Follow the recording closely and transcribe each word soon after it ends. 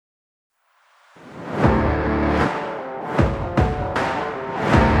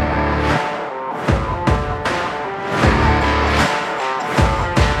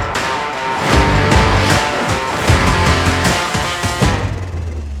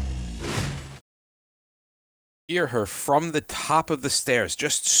hear her from the top of the stairs,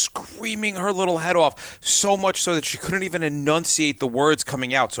 just screaming her little head off, so much so that she couldn't even enunciate the words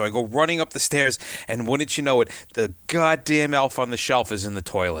coming out. So I go running up the stairs, and wouldn't you know it, the goddamn elf on the shelf is in the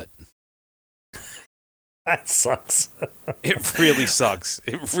toilet. That sucks. It really sucks.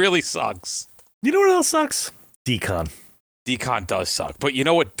 It really sucks. You know what else sucks? Decon. Decon does suck. But you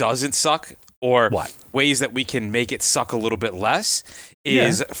know what doesn't suck? Or What? ways that we can make it suck a little bit less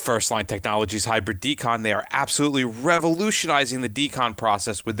is First Line Technologies Hybrid Decon. They are absolutely revolutionizing the decon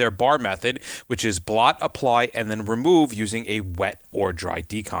process with their bar method, which is blot, apply, and then remove using a wet or dry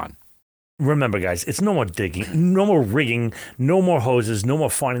decon. Remember, guys, it's no more digging, no more rigging, no more hoses, no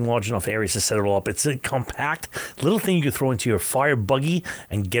more finding large enough areas to set it all up. It's a compact little thing you can throw into your fire buggy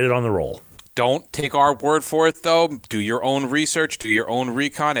and get it on the roll. Don't take our word for it, though. Do your own research. Do your own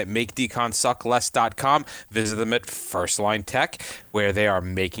recon at makedeconsuckless.com. Visit them at First Line Tech, where they are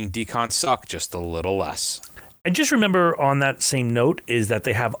making decon suck just a little less. And just remember on that same note is that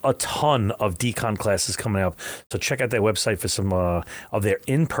they have a ton of decon classes coming up. So check out their website for some of their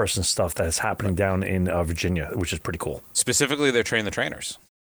in-person stuff that is happening down in Virginia, which is pretty cool. Specifically, they're training the trainers.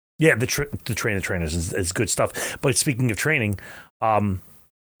 Yeah, the trainers is good stuff. But speaking of training,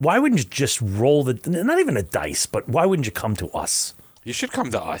 why wouldn't you just roll not even a dice, but why wouldn't you come to us? You should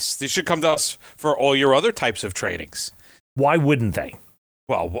come to us. You should come to us for all your other types of trainings. Why wouldn't they?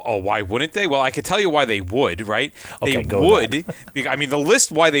 Well, why wouldn't they? Well, I could tell you why they would, right? Okay, they would. I mean, the list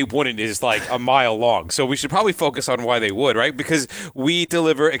why they wouldn't is like a mile long. So we should probably focus on why they would, right? Because we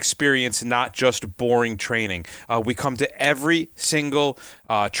deliver experience, not just boring training. We come to every single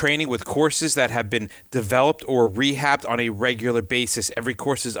training with courses that have been developed or rehabbed on a regular basis. Every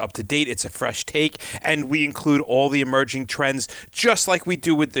course is up to date. It's a fresh take. And we include all the emerging trends, just like we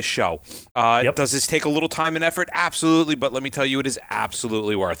do with the show. Does this take a little time and effort? Absolutely. But let me tell you, it is absolutely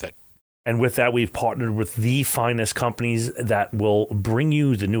worth it. And with that, we've partnered with the finest companies that will bring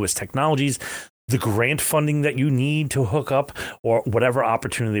you the newest technologies, the grant funding that you need to hook up, or whatever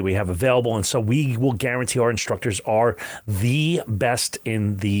opportunity we have available. And so we will guarantee our instructors are the best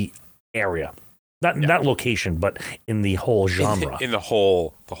in the area. Not location, but in the whole genre. In the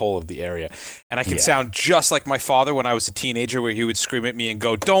whole of the area. And I can sound just like my father when I was a teenager, where he would scream at me and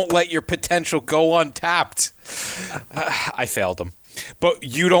go, "Don't let your potential go untapped." I failed him. But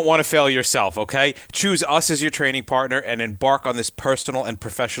you don't want to fail yourself, okay? Choose us as your training partner and embark on this personal and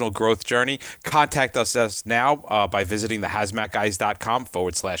professional growth journey. Contact us now by visiting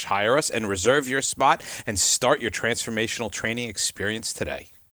thehazmatguys.com/hire us and reserve your spot and start your transformational training experience today.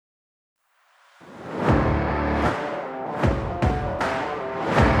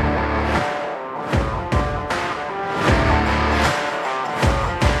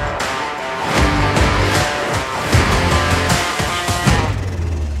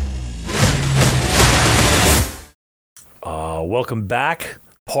 Welcome back.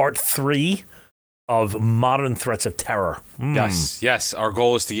 Part 3 of Modern Threats of Terror. Yes. Our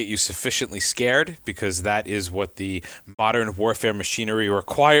goal is to get you sufficiently scared, because that is what the modern warfare machinery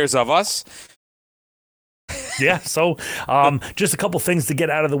requires of us. Yeah, so just a couple things to get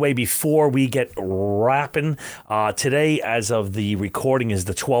out of the way before we get wrapping. Today, as of the recording, is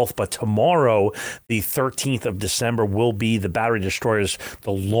the 12th, but tomorrow, the 13th of December, will be the Battery Destroyers,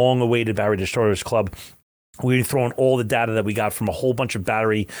 the long-awaited Battery Destroyers Club. We're throwing all the data that we got from a whole bunch of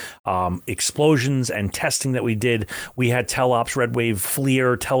battery explosions and testing that we did. We had Telops, Red Wave,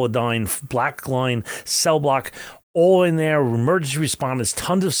 FLIR, Teledyne, Blackline, Cell Block, all in there, emergency responders,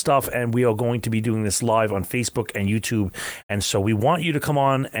 tons of stuff, and we are going to be doing this live on Facebook and YouTube. And so we want you to come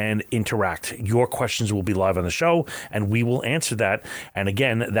on and interact. Your questions will be live on the show, and we will answer that. And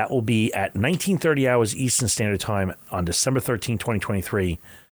again, that will be at 19:30 hours Eastern Standard Time on December 13, 2023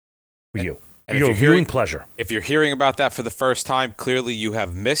 for you. And your if you're viewing pleasure. If you're hearing about that for the first time, clearly you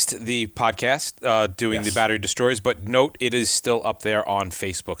have missed the podcast doing the Battery Destroyers, but note it is still up there on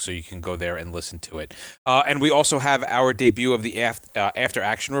Facebook, so you can go there and listen to it. And we also have our debut of the After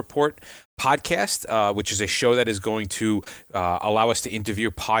Action Report podcast, which is a show that is going to allow us to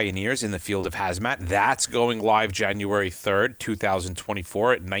interview pioneers in the field of hazmat. That's going live January 3rd,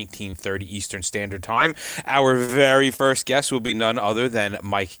 2024 at 19:30 Eastern Standard Time. Our very first guest will be none other than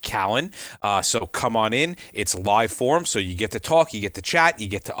Mike Callan. So come on in. It's live form, so you get to talk, you get to chat, you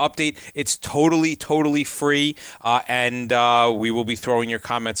get to update. It's totally free, and we will be throwing your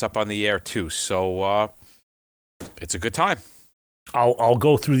comments up on the air too. So it's a good time. I'll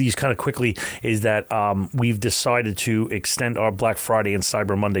go through these kind of quickly. Is that we've decided to extend our Black Friday and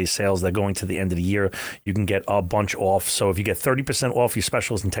Cyber Monday sales. They're going to the end of the year. You can get a bunch off. So if you get 30% off your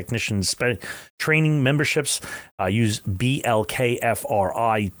specialists and technicians training memberships, use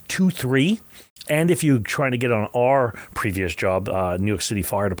BLKFRI23. And if you're trying to get on our previous job, New York City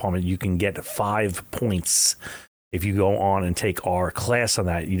Fire Department, you can get 5 points if you go on and take our class on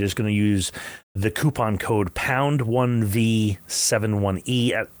that. You're just going to use the coupon code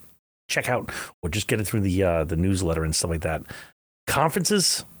pound1V71E at checkout, or just get it through the newsletter and stuff like that.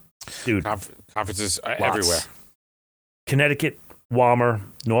 Conferences, dude. Conferences everywhere. Connecticut, Walmer,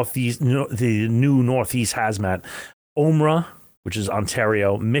 Northeast, the new Northeast Hazmat, OMRA, which is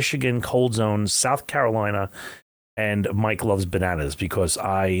Ontario, Michigan, Cold Zone, South Carolina, and Mike loves bananas because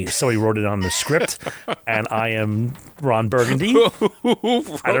he wrote it on the script, and I am Ron Burgundy. I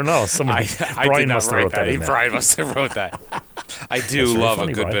don't know. Brian must have wrote that. Brian must have wrote that. I do love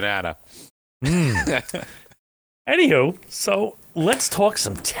a good banana. Anywho, so let's talk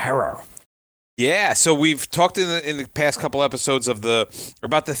some terror. Yeah, so we've talked in the past couple episodes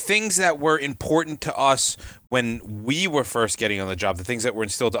about the things that were important to us when we were first getting on the job, the things that were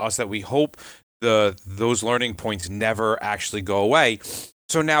instilled to us that we hope those learning points never actually go away.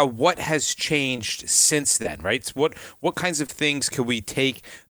 So now what has changed since then, right? What kinds of things can we take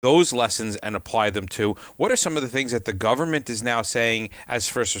those lessons and apply them to? What are some of the things that the government is now saying as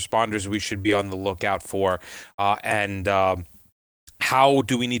first responders we should be on the lookout for? And how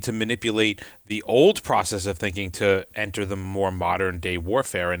do we need to manipulate the old process of thinking to enter the more modern day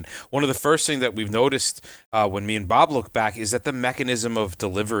warfare? And one of the first things that we've noticed when me and Bob look back is that the mechanism of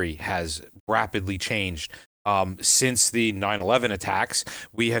delivery has rapidly changed. Since the 9/11 attacks,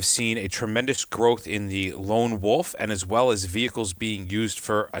 we have seen a tremendous growth in the lone wolf, and as well as vehicles being used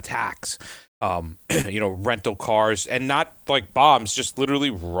for attacks. Rental cars, and not like bombs, just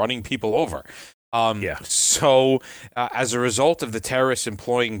literally running people over. So as a result of the terrorists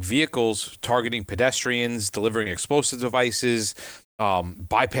employing vehicles, targeting pedestrians, delivering explosive devices,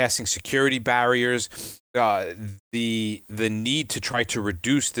 bypassing security barriers, the need to try to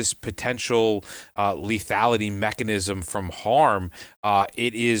reduce this potential lethality mechanism from harm,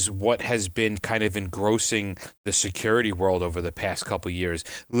 it is what has been kind of engrossing the security world over the past couple of years.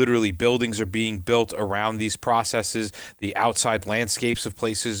 Literally, buildings are being built around these processes. The outside landscapes of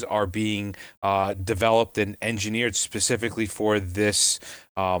places are being developed and engineered specifically for this,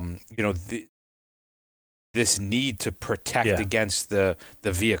 this need to protect against the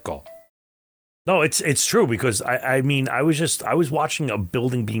vehicle. No, it's true, because I mean I was watching a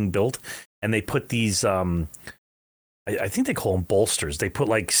building being built, and they put these I think they call them bolsters. They put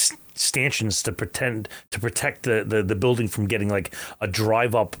like stanchions to protect the building from getting like a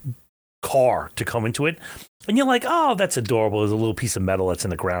drive up car to come into it. And you're like, oh, that's adorable. There's a little piece of metal that's in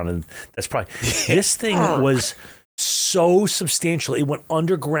the ground, and that's probably this thing was so substantial. It went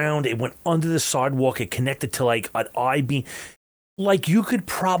underground. It went under the sidewalk. It connected to like an I-beam. Like, you could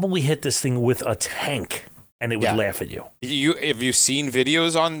probably hit this thing with a tank, and it would laugh at you. Have you seen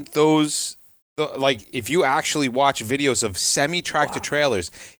videos on those? Like, if you actually watch videos of semi-tractor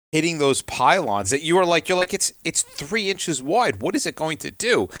trailers hitting those pylons, that you're like it's 3 inches wide. What is it going to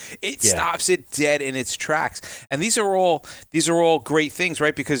do? It stops it dead in its tracks. And these are all great things,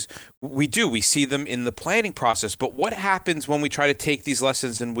 right? Because we see them in the planning process. But what happens when we try to take these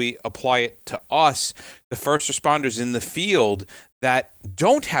lessons and we apply it to us, the first responders in the field, that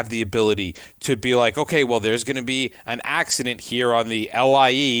don't have the ability to be like, okay, well, there's going to be an accident here on the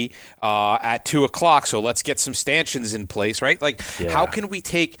LIE at 2:00, so let's get some stanchions in place, right? Like, how can we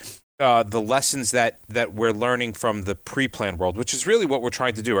take the lessons that we're learning from the pre-planned world, which is really what we're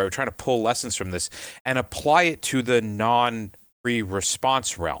trying to do, right? We're trying to pull lessons from this and apply it to the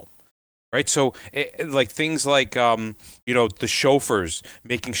non-pre-response realm. Right. So like things like, the chauffeurs,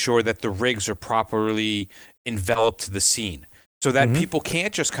 making sure that the rigs are properly enveloped to the scene, so that people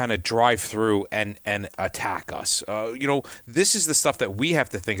can't just kind of drive through and attack us. This is the stuff that we have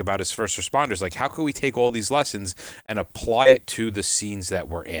to think about as first responders. Like, how can we take all these lessons and apply it to the scenes that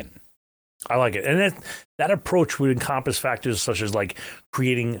we're in? I like it. And that approach would encompass factors such as like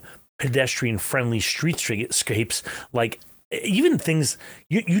creating pedestrian-friendly streetscapes, like even things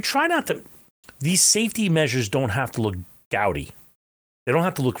you try not to. These safety measures don't have to look gaudy. They don't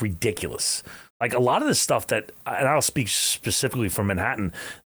have to look ridiculous. Like a lot of the stuff that, and I'll speak specifically for Manhattan,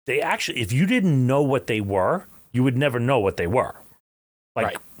 they actually, if you didn't know what they were, you would never know what they were. Like,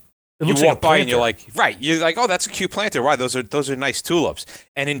 right. You walk by and you're like, oh, that's a cute planter. Why? Those are nice tulips.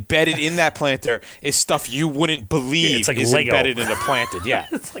 And embedded in that planter is stuff you wouldn't believe is Lego. Embedded in a planted. Yeah.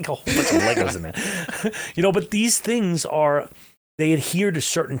 It's like a whole bunch of Legos in there. But these things are, they adhere to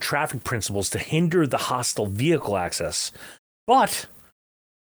certain traffic principles to hinder the hostile vehicle access, but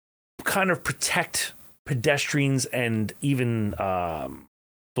kind of protect pedestrians and even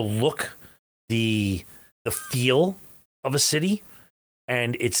the look, the feel of a city,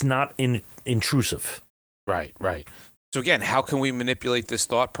 and it's not intrusive. Right, right. So again, how can we manipulate this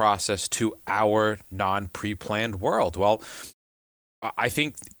thought process to our non-pre-planned world? Well, I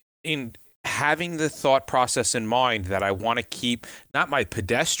think in having the thought process in mind that I want to keep not my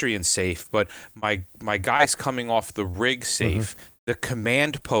pedestrians safe, but my guys coming off the rig safe, the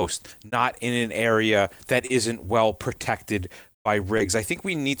command post not in an area that isn't well protected by rigs. I think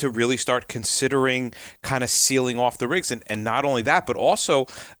we need to really start considering kind of sealing off the rigs, and not only that, but also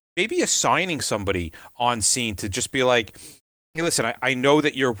maybe assigning somebody on scene to just be like, hey, listen, I know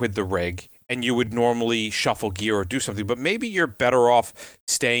that you're with the rig and you would normally shuffle gear or do something, but maybe you're better off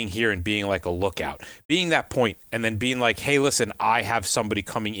staying here and being like a lookout, being that point, and then being like, hey, listen, I have somebody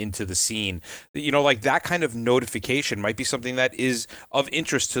coming into the scene. You know, like that kind of notification might be something that is of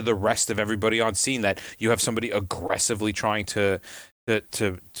interest to the rest of everybody on scene, that you have somebody aggressively trying to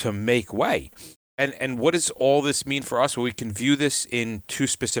make way. And what does all this mean for us? Well, we can view this in two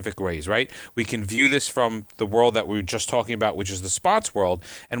specific ways, right? We can view this from the world that we were just talking about, which is the spots world,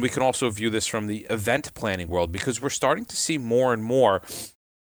 and we can also view this from the event planning world, because we're starting to see more and more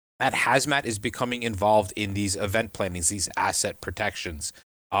that hazmat is becoming involved in these event plannings, these asset protections.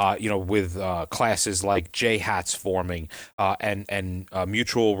 With classes like JHATs forming and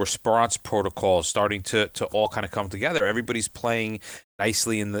mutual response protocols starting to all kind of come together. Everybody's playing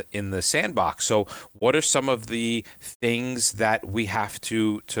nicely in the sandbox. So, what are some of the things that we have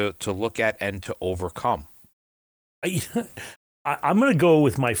to look at and to overcome? I'm going to go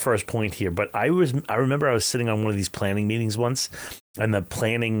with my first point here, but I remember I was sitting on one of these planning meetings once, and the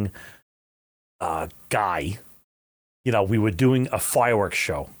planning guy. We were doing a fireworks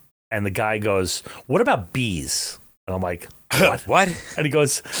show, and the guy goes, "What about bees?" And I'm like, "What?" What? And he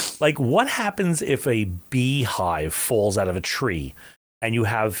goes, "Like, what happens if a beehive falls out of a tree, and you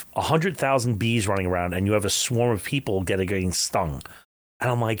have 100,000 bees running around, and you have a swarm of people getting stung?"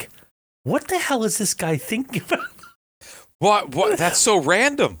 And I'm like, "What the hell is this guy thinking about?" What? That's so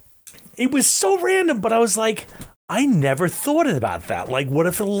random. It was so random, but I was like, I never thought about that. Like, what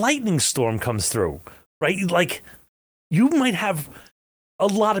if a lightning storm comes through, right? Like, you might have a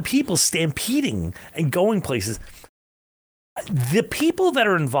lot of people stampeding and going places. The people that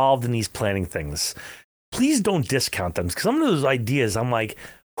are involved in these planning things, please don't discount them. Because some of those ideas, I'm like,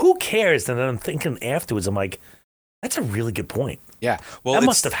 who cares? And then I'm thinking afterwards, I'm like, that's a really good point. Yeah. Well, that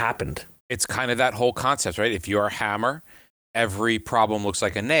must have happened. It's kind of that whole concept, right? If you're a hammer, every problem looks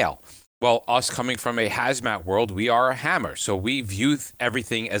like a nail. Well, us coming from a hazmat world, we are a hammer. So we view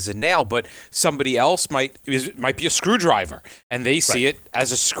everything as a nail, but somebody else might be a screwdriver, and they see it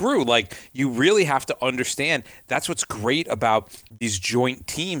as a screw. Like, you really have to understand, that's what's great about these joint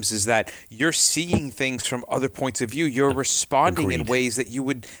teams, is that you're seeing things from other points of view. You're responding in ways that you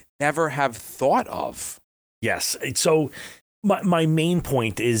would never have thought of. Yes. So my main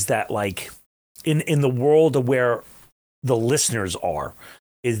point is that, like, in the world of where the listeners are,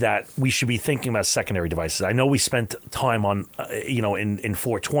 is that we should be thinking about secondary devices. I know we spent time on, in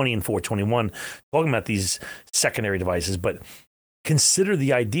 420 and 421 talking about these secondary devices, but consider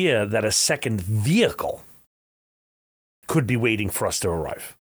the idea that a second vehicle could be waiting for us to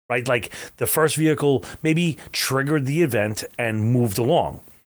arrive, right? Like, the first vehicle maybe triggered the event and moved along.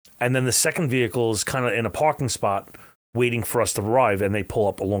 And then the second vehicle is kind of in a parking spot waiting for us to arrive, and they pull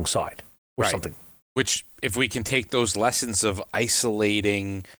up alongside or something. Which, if we can take those lessons of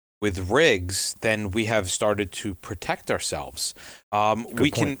isolating with rigs, then we have started to protect ourselves. We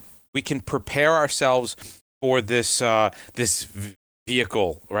can prepare ourselves for this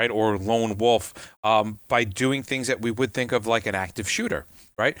vehicle, right, or lone wolf, by doing things that we would think of like an active shooter.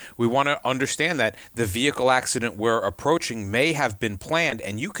 Right? We want to understand that the vehicle accident we're approaching may have been planned,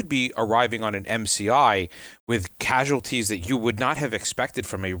 and you could be arriving on an MCI with casualties that you would not have expected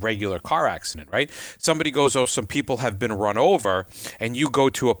from a regular car accident, right? Somebody goes, oh, some people have been run over, and you go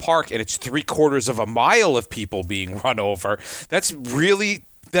to a park and it's 3/4 of a mile of people being run over. That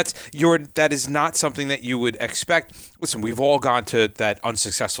is not something that you would expect. Listen, we've all gone to that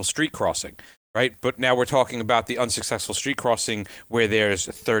unsuccessful street crossing. Right. But now we're talking about the unsuccessful street crossing where there's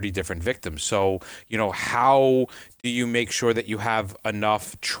 30 different victims. So, how do you make sure that you have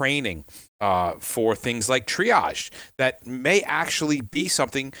enough training for things like triage that may actually be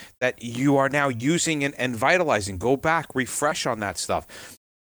something that you are now using and vitalizing? Go back, refresh on that stuff.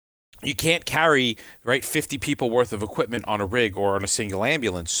 You can't carry 50 people worth of equipment on a rig or on a single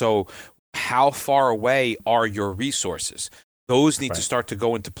ambulance. So how far away are your resources? those need to Right. start to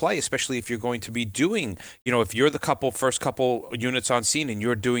go into play, especially if you're going to be doing, if you're the first couple units on scene and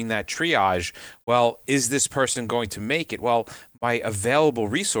you're doing that triage, well, is this person going to make it? Well, my available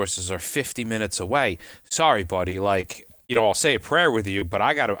resources are 50 minutes away. Sorry, buddy. Like, I'll say a prayer with you, but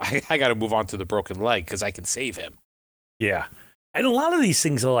I gotta, I gotta move on to the broken leg because I can save him. Yeah. And a lot of these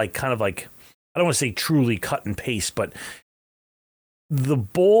things are like kind of like, I don't want to say truly cut and paste, but the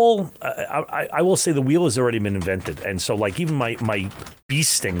ball, I will say the wheel has already been invented. And so like even my bee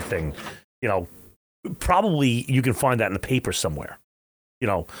sting thing, probably you can find that in the paper somewhere.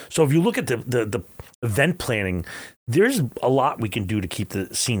 So if you look at the event planning, there's a lot we can do to keep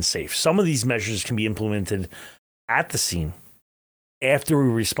the scene safe. Some of these measures can be implemented at the scene after we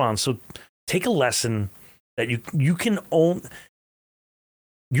respond. So take a lesson that you can own.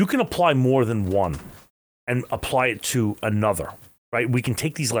 You can apply more than one and apply it to another, right? We can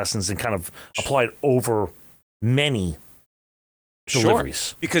take these lessons and kind of apply it over many deliveries.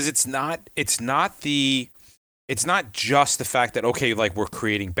 Sure, because it's not just the fact that, okay, like we're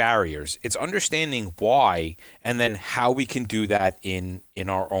creating barriers. It's understanding why and then how we can do that in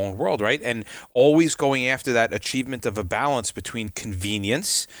our own world, right? And always going after that achievement of a balance between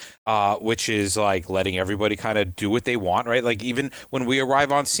convenience, which is like letting everybody kind of do what they want, right? Like even when we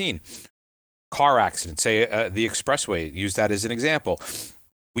arrive on scene, car accident, say the expressway, use that as an example.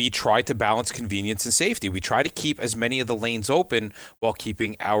 We try to balance convenience and safety. We try to keep as many of the lanes open while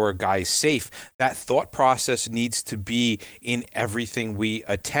keeping our guys safe. That thought process needs to be in everything we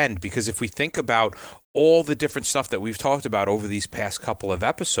attend, because if we think about all the different stuff that we've talked about over these past couple of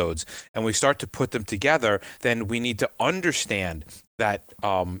episodes and we start to put them together, then we need to understand that,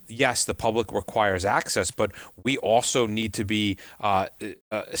 yes, the public requires access, but we also need to be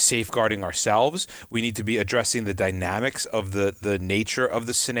safeguarding ourselves. We need to be addressing the dynamics of the nature of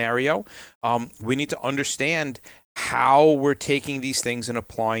the scenario. We need to understand how we're taking these things and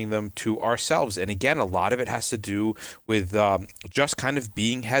applying them to ourselves. And again, a lot of it has to do with just kind of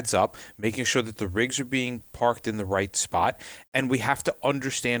being heads up, making sure that the rigs are being parked in the right spot. And we have to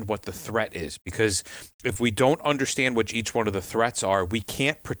understand what the threat is, because if we don't understand what each one of the threats are, we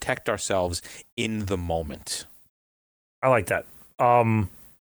can't protect ourselves in the moment. I like that. I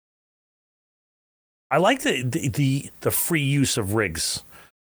like the free use of rigs,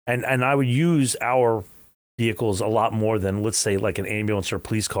 and I would use our vehicles a lot more than, let's say, like an ambulance or a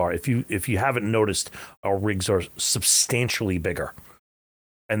police car. If you haven't noticed, our rigs are substantially bigger,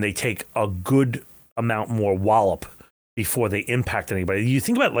 and they take a good amount more wallop before they impact anybody. You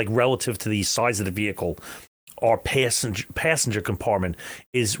think about, like, relative to the size of the vehicle, our passenger compartment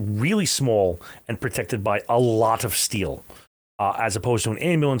is really small and protected by a lot of steel. As opposed to an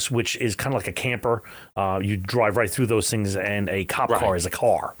ambulance, which is kind of like a camper. You drive right through those things, and a cop car is a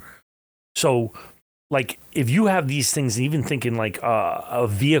car. So, like, if you have these things, even thinking like a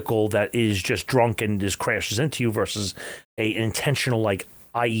vehicle that is just drunk and just crashes into you versus an intentional, like,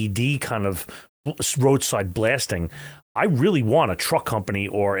 IED kind of roadside blasting, I really want a truck company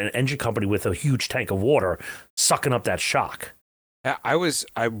or an engine company with a huge tank of water sucking up that shock. I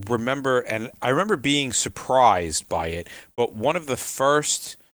remember being surprised by it, but one of the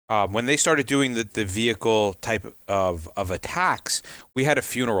first, when they started doing the vehicle type of attacks, we had a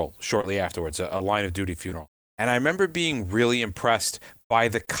funeral shortly afterwards, a line of duty funeral. And I remember being really impressed by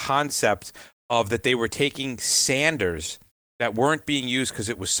the concept of that they were taking sanders that weren't being used because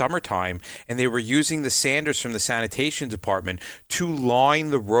it was summertime, and they were using the sanders from the sanitation department to line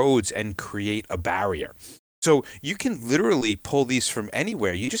the roads and create a barrier. So you can literally pull these from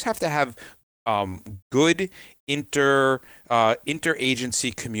anywhere. You just have to have good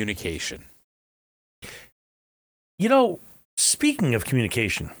interagency communication. Speaking of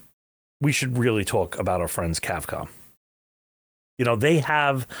communication, we should really talk about our friends Cavcom. They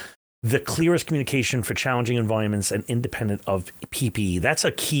have the clearest communication for challenging environments and independent of PPE. That's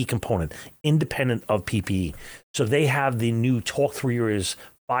a key component, independent of PPE. So they have the new Talk 3 Years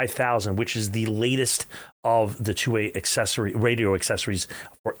 5000, which is the latest of the two-way radio accessories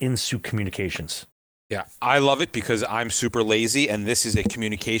for in-suit communications. Yeah, I love it because I'm super lazy, and this is a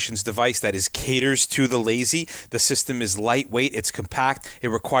communications device that caters to the lazy. The system is lightweight, it's compact, it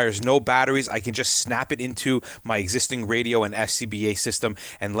requires no batteries. I can just snap it into my existing radio and SCBA system,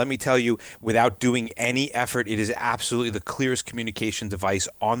 and let me tell you, without doing any effort, it is absolutely the clearest communication device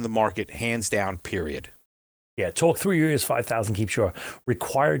on the market, hands down, period. Yeah, Talk 3 Years 5000 keeps your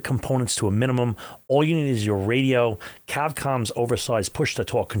required components to a minimum. All you need is your radio, Cavcom's oversized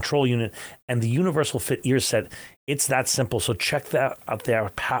push-to-talk control unit, and the universal fit ear set. It's that simple. So check that out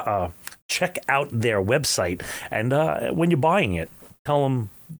there. Check out their website, and when you're buying it, tell them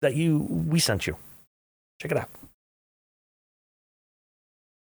that we sent you. Check it out.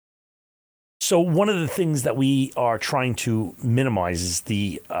 So one of the things that we are trying to minimize is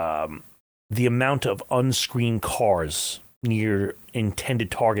the amount of unscreened cars near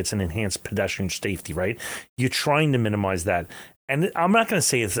intended targets and enhanced pedestrian safety, right? You're trying to minimize that. And I'm not going to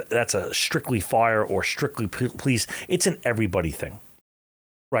say that's a strictly fire or strictly police. It's an everybody thing,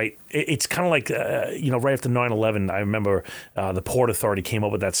 right? It's kind of like, right after 9/11, I remember the Port Authority came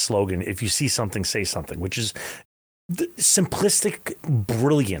up with that slogan, if you see something, say something, which is simplistic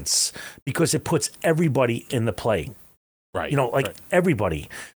brilliance because it puts everybody in the play. Right. Right. Everybody.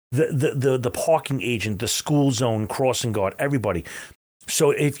 The parking agent, the school zone crossing guard, everybody.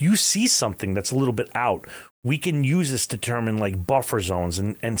 So if you see something that's a little bit out, we can use this to determine like buffer zones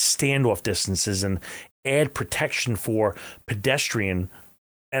and standoff distances and add protection for pedestrian.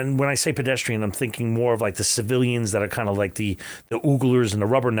 And when I say pedestrian, I'm thinking more of like the civilians that are kind of like the ooglers and the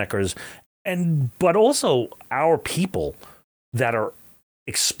rubberneckers, but also our people that are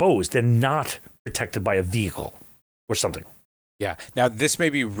exposed and not protected by a vehicle or something. Yeah. Now, this may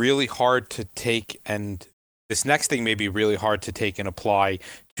be really hard to take, and this next thing may be really hard to take and apply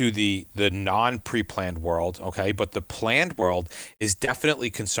to the non-pre-planned world, okay? But the planned world is definitely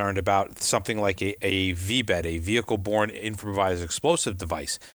concerned about something like a VBED, a vehicle-borne improvised explosive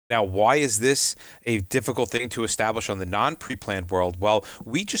device. Now, why is this a difficult thing to establish on the non-pre-planned world? Well,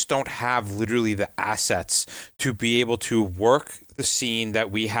 we just don't have literally the assets to be able to work the scene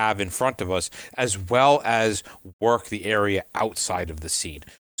that we have in front of us, as well as work the area outside of the scene.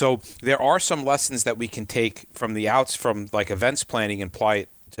 So there are some lessons that we can take from from like events planning and apply it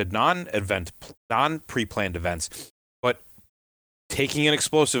to non-pre-planned events. But taking an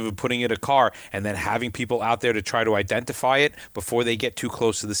explosive and putting it in a car and then having people out there to try to identify it before they get too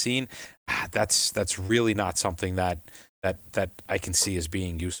close to the scene, that's really not something that I can see as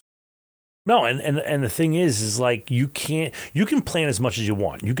being useful. No, and the thing is like you can plan as much as you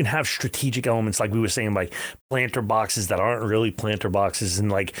want. You can have strategic elements like we were saying, like planter boxes that aren't really planter boxes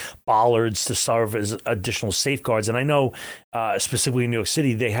and like bollards to serve as additional safeguards. And I know specifically in New York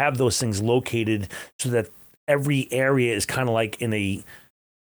City, they have those things located so that every area is kind of like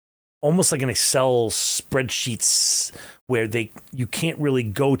almost like an Excel spreadsheets where you can't really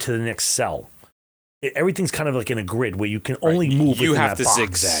go to the next cell. Everything's kind of like in a grid where you can only move. You within have that to box.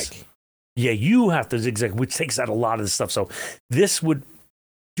 zigzag. Yeah, you have to zigzag, which takes out a lot of the stuff. So this would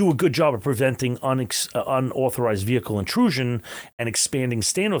do a good job of preventing unauthorized vehicle intrusion and expanding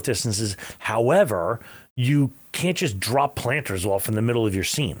standoff distances. However, you can't just drop planters off in the middle of your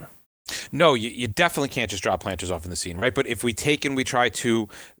scene. No, you definitely can't just drop planters off in the scene, right? But if we take and we try to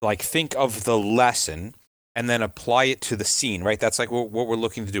like think of the lesson and then apply it to the scene, right? That's like what we're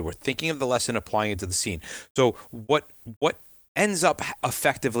looking to do. We're thinking of the lesson, applying it to the scene. So what ends up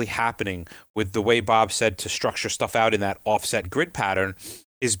effectively happening with the way Bob said to structure stuff out in that offset grid pattern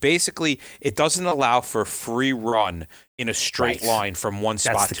is basically it doesn't allow for free run in a straight line from one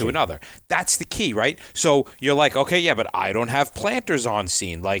spot to another. That's the key, right? So you're like, okay, yeah, but I don't have planters on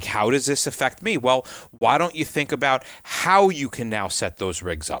scene. Like, how does this affect me? Well, why don't you think about how you can now set those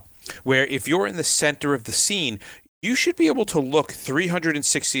rigs up? Where if you're in the center of the scene, you should be able to look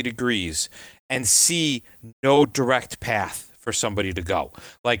 360 degrees and see no direct path for somebody to go.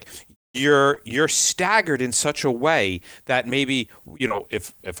 Like you're staggered in such a way that maybe,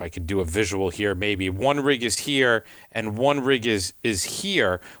 if I could do a visual here, maybe one rig is here and one rig is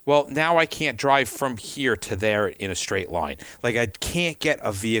here. Well, now I can't drive from here to there in a straight line. Like I can't get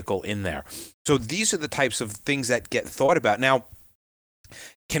a vehicle in there. So these are the types of things that get thought about. Now,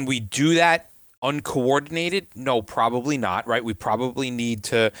 can we do that uncoordinated? No, probably not, right? We probably need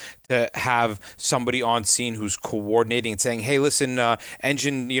to have somebody on scene who's coordinating and saying, hey, listen,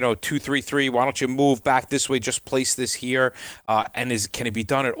 engine 233, why don't you move back this way, just place this here, and can it be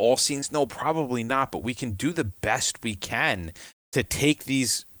done at all scenes? No, probably not, but we can do the best we can to take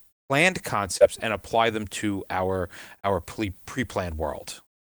these planned concepts and apply them to our pre-planned world.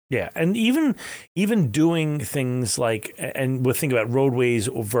 Yeah, and even doing things like, and we'll think about roadways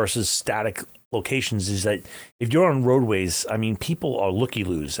versus static locations, is that if you're on roadways, I mean, people are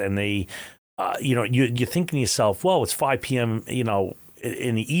looky-loos, and they, you're thinking to yourself, well, it's 5 p.m.,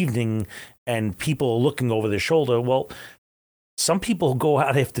 in the evening, and people are looking over their shoulder. Well, some people go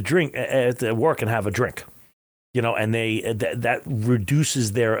out after work and have a drink, and that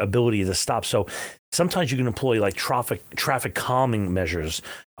reduces their ability to stop. So sometimes you can employ like traffic calming measures,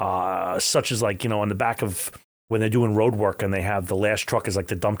 such as like, on the back of when they're doing road work and they have the last truck is like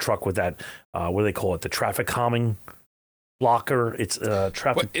the dump truck with that, what do they call it? The traffic calming blocker. It's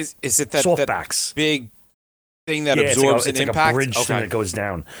traffic. Is it that softbacks? Big thing that absorbs an impact? Like a bridge thing that goes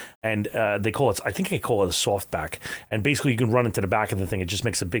down, and I think they call it a softback. And basically, you can run into the back of the thing. It just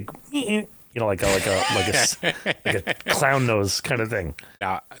makes a big, like a clown nose kind of thing.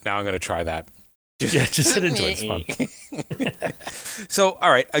 Now I'm going to try that. Yeah, just sit into it. It's fun. So, all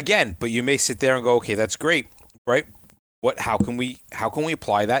right, again, but you may sit there and go, okay, that's great, right? How can we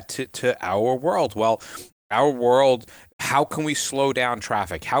apply that to our world? Well, our world, how can we slow down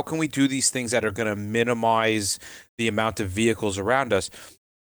traffic? How can we do these things that are going to minimize the amount of vehicles around us?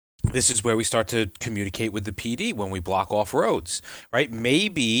 This is where we start to communicate with the PD when we block off roads, right?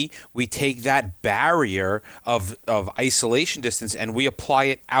 Maybe we take that barrier of isolation distance and we apply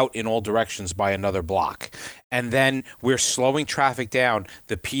it out in all directions by another block. And then we're slowing traffic down.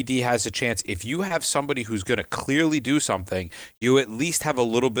 The PD has a chance. If you have somebody who's going to clearly do something, you at least have a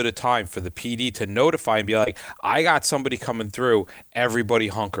little bit of time for the PD to notify and be like, I got somebody coming through, everybody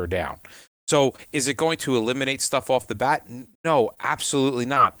hunker down. So is it going to eliminate stuff off the bat? No, absolutely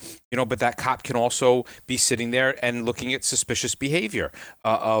not. But that cop can also be sitting there and looking at suspicious behavior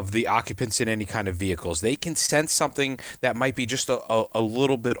of the occupants in any kind of vehicles. They can sense something that might be just a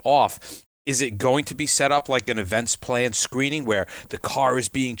little bit off. Is it going to be set up like an events plan screening where the car is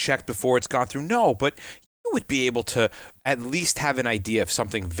being checked before it's gone through? No, but you would be able to at least have an idea if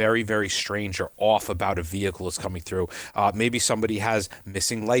something very, very strange or off about a vehicle is coming through. Maybe somebody has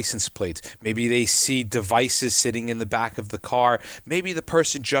missing license plates. Maybe they see devices sitting in the back of the car. Maybe the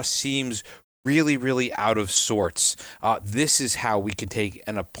person just seems really, really out of sorts. This is how we can take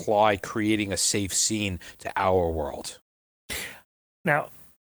and apply creating a safe scene to our world. Now,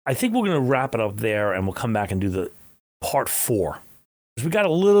 I think we're going to wrap it up there, and we'll come back and do the part 4. Because we got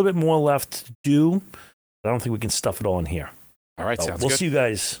a little bit more left to do. I don't think we can stuff it all in here. All right, sounds good. We'll good. see you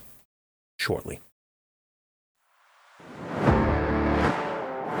guys shortly.